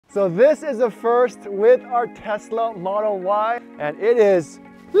So this is the first with our Tesla Model Y, and it is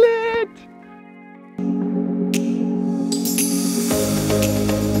lit!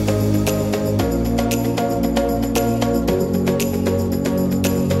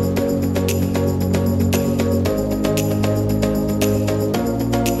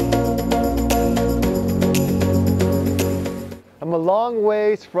 I'm a long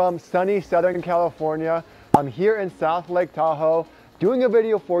ways from sunny Southern California. I'm here in South Lake Tahoe doing a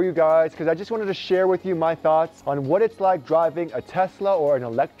video for you guys because I just wanted to share with you my thoughts on what it's like driving a Tesla or an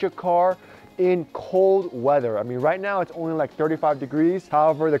electric car in cold weather. I mean, right now it's only like 35 degrees.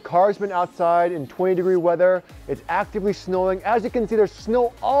 However, the car's been outside in 20-degree weather. It's actively snowing. As you can see, there's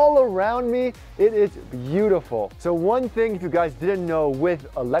snow all around me. It is beautiful. So one thing, if you guys didn't know, with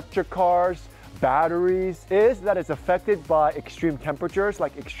electric cars, batteries, is that it's affected by extreme temperatures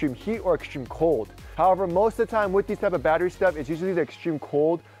like extreme heat or extreme cold. However, most of the time with these type of battery stuff, it's usually the extreme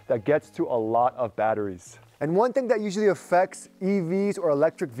cold that gets to a lot of batteries. And one thing that usually affects EVs or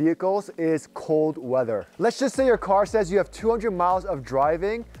electric vehicles is cold weather. Let's just say your car says you have 200 miles of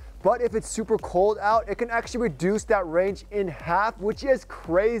driving, but if it's super cold out, it can actually reduce that range in half, which is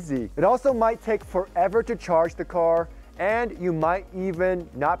crazy. It also might take forever to charge the car, and you might even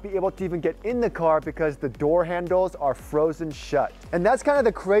not be able to even get in the car because the door handles are frozen shut. And that's kind of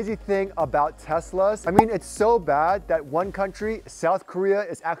the crazy thing about Teslas. I mean, it's so bad that one country, South Korea,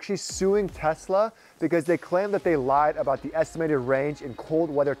 is actually suing Tesla because they claim that they lied about the estimated range in cold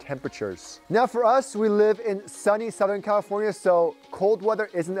weather temperatures. Now for us, we live in sunny Southern California, so cold weather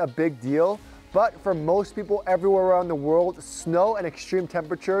isn't a big deal. But for most people everywhere around the world, snow and extreme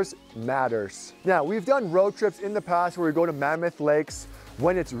temperatures matters. Now, we've done road trips in the past where we go to Mammoth Lakes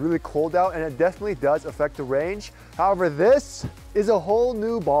when it's really cold out, and it definitely does affect the range. However, this is a whole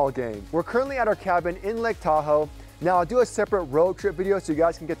new ball game. We're currently at our cabin in Lake Tahoe. Now, I'll do a separate road trip video so you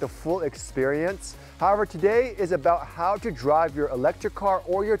guys can get the full experience. However, today is about how to drive your electric car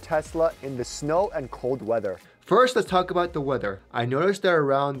or your Tesla in the snow and cold weather. First, let's talk about the weather. I noticed that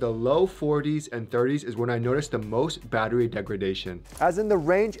around the low 40s and 30s is when I noticed the most battery degradation, as in the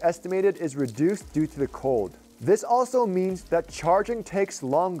range estimated is reduced due to the cold. This also means that charging takes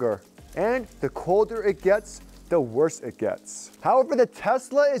longer, and the colder it gets, the worse it gets. However, the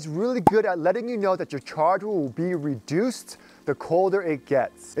Tesla is really good at letting you know that your charge will be reduced the colder it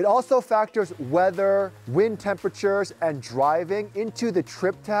gets. It also factors weather, wind temperatures, and driving into the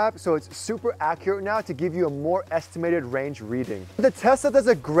trip tab, so it's super accurate now to give you a more estimated range reading. The Tesla does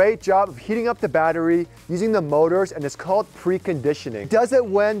a great job of heating up the battery using the motors, and it's called preconditioning. It does it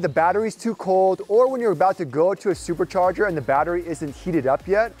when the battery's too cold or when you're about to go to a supercharger and the battery isn't heated up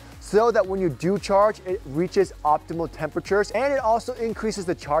yet, so that when you do charge, it reaches optimal temperatures, and it also increases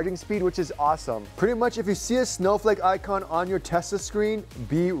the charging speed, which is awesome. Pretty much if you see a snowflake icon on your Tesla screen,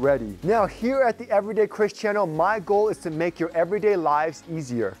 be ready. Now here at the Everyday Chris channel, my goal is to make your everyday lives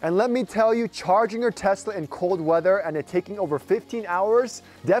easier. And let me tell you, charging your Tesla in cold weather and it taking over 15 hours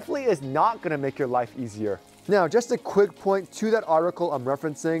definitely is not gonna make your life easier. Now, just a quick point to that article I'm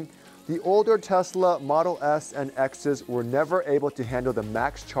referencing. The older Tesla Model S and X's were never able to handle the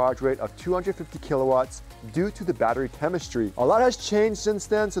max charge rate of 250 kilowatts due to the battery chemistry. A lot has changed since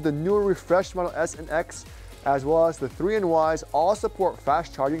then, so the newer refreshed Model S and X, as well as the 3 and Ys, all support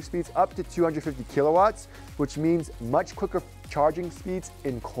fast charging speeds up to 250 kilowatts, which means much quicker charging speeds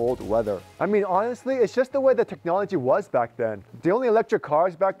in cold weather. I mean, honestly, it's just the way the technology was back then. The only electric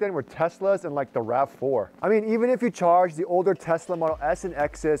cars back then were Teslas and like the RAV4. I mean, even if you charge the older Tesla Model S and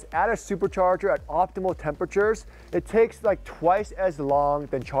X's at a supercharger at optimal temperatures, it takes like twice as long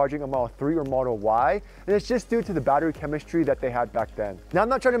than charging a Model 3 or Model Y, and it's just due to the battery chemistry that they had back then. Now, I'm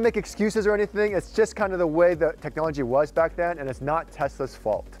not trying to make excuses or anything, it's just kind of the way the technology was back then, and it's not Tesla's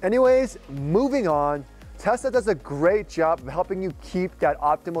fault. Anyways, moving on. Tesla does a great job of helping you keep that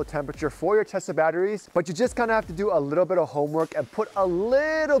optimal temperature for your Tesla batteries, but you just kind of have to do a little bit of homework and put a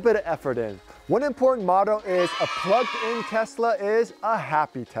little bit of effort in. One important motto is a plugged-in Tesla is a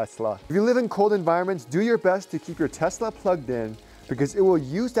happy Tesla. If you live in cold environments, do your best to keep your Tesla plugged in because it will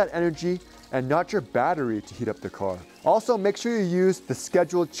use that energy and not your battery to heat up the car. Also, make sure you use the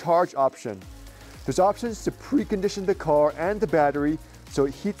scheduled charge option. There's options to precondition the car and the battery so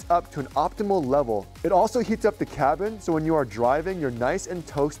it heats up to an optimal level. It also heats up the cabin, so when you are driving, you're nice and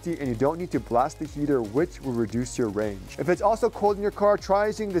toasty and you don't need to blast the heater, which will reduce your range. If it's also cold in your car, try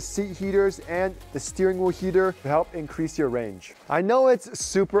using the seat heaters and the steering wheel heater to help increase your range. I know it's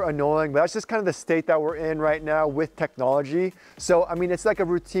super annoying, but that's just kind of the state that we're in right now with technology. So, I mean, it's like a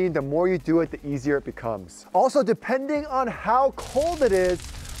routine. The more you do it, the easier it becomes. Also, depending on how cold it is,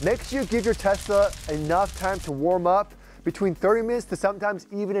 make sure you give your Tesla enough time to warm up, between 30 minutes to sometimes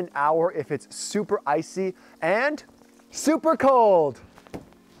even an hour if it's super icy and super cold.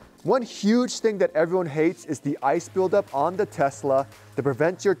 One huge thing that everyone hates is the ice buildup on the Tesla that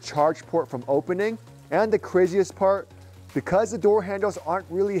prevents your charge port from opening. And the craziest part, because the door handles aren't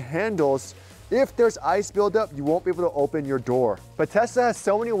really handles, if there's ice buildup, you won't be able to open your door. But Tesla has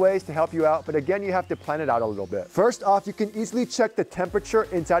so many ways to help you out, but again, you have to plan it out a little bit. First off, you can easily check the temperature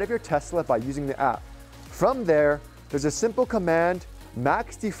inside of your Tesla by using the app. From there, there's a simple command,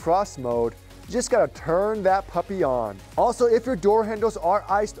 max defrost mode. You just gotta turn that puppy on. Also, if your door handles are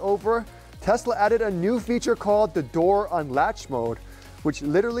iced over, Tesla added a new feature called the door unlatch mode, which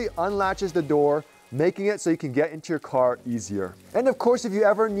literally unlatches the door, making it so you can get into your car easier. And of course, if you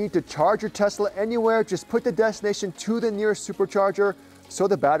ever need to charge your Tesla anywhere, just put the destination to the nearest supercharger so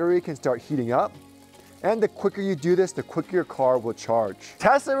the battery can start heating up. And the quicker you do this, the quicker your car will charge.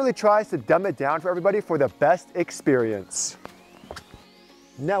 Tesla really tries to dumb it down for everybody for the best experience.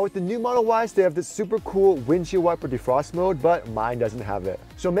 Now with the new Model Ys, they have this super cool windshield wiper defrost mode, but mine doesn't have it.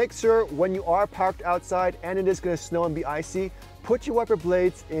 So make sure when you are parked outside and it is gonna snow and be icy, put your wiper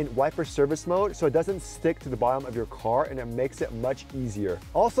blades in wiper service mode so it doesn't stick to the bottom of your car and it makes it much easier.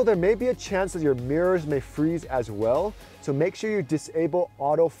 Also, there may be a chance that your mirrors may freeze as well, so make sure you disable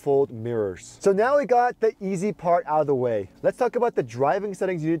auto fold mirrors. So now we got the easy part out of the way. Let's talk about the driving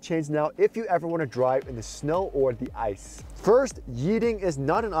settings you need to change now if you ever want to drive in the snow or the ice. First, yeeting is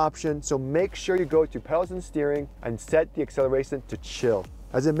not an option, so make sure you go to pedals and steering and set the acceleration to chill,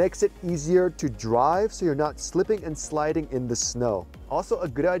 as it makes it easier to drive so you're not slipping and sliding in the snow. Also, a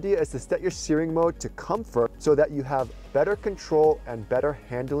good idea is to set your steering mode to comfort so that you have better control and better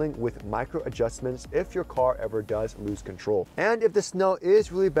handling with micro adjustments if your car ever does lose control. And if the snow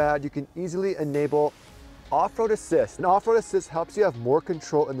is really bad, you can easily enable off-road assist. And off-road assist helps you have more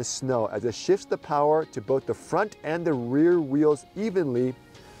control in the snow as it shifts the power to both the front and the rear wheels evenly.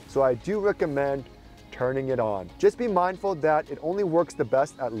 So I do recommend turning it on. Just be mindful that it only works the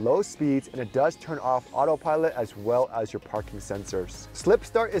best at low speeds and it does turn off autopilot as well as your parking sensors. Slip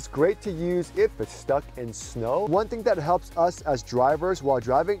start is great to use if it's stuck in snow. One thing that helps us as drivers while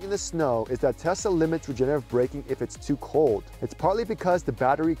driving in the snow is that Tesla limits regenerative braking if it's too cold. It's partly because the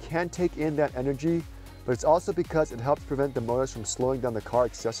battery can take in that energy, but it's also because it helps prevent the motors from slowing down the car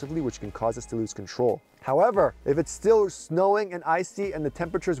excessively, which can cause us to lose control. However, if it's still snowing and icy and the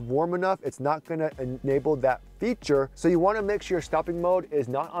temperature is warm enough, it's not gonna enable that feature. So you wanna make sure your stopping mode is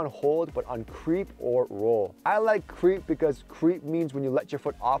not on hold, but on creep or roll. I like creep because creep means when you let your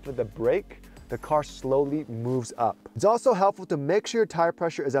foot off of the brake, the car slowly moves up. It's also helpful to make sure your tire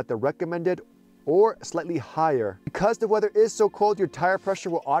pressure is at the recommended or slightly higher. Because the weather is so cold, your tire pressure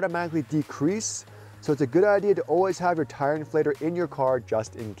will automatically decrease. So it's a good idea to always have your tire inflator in your car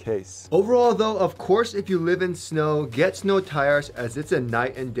just in case. Overall though, of course, if you live in snow, get snow tires as it's a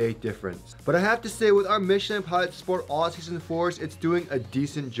night and day difference. But I have to say with our Michelin Pilot Sport All Season 4s, it's doing a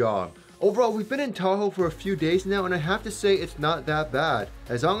decent job. Overall, we've been in Tahoe for a few days now and I have to say it's not that bad.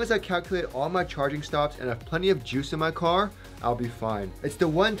 As long as I calculate all my charging stops and have plenty of juice in my car, I'll be fine. It's the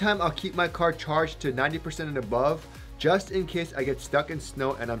one time I'll keep my car charged to 90% and above, just in case I get stuck in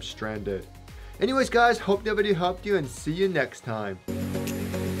snow and I'm stranded. Anyways guys, hope that video helped you and see you next time.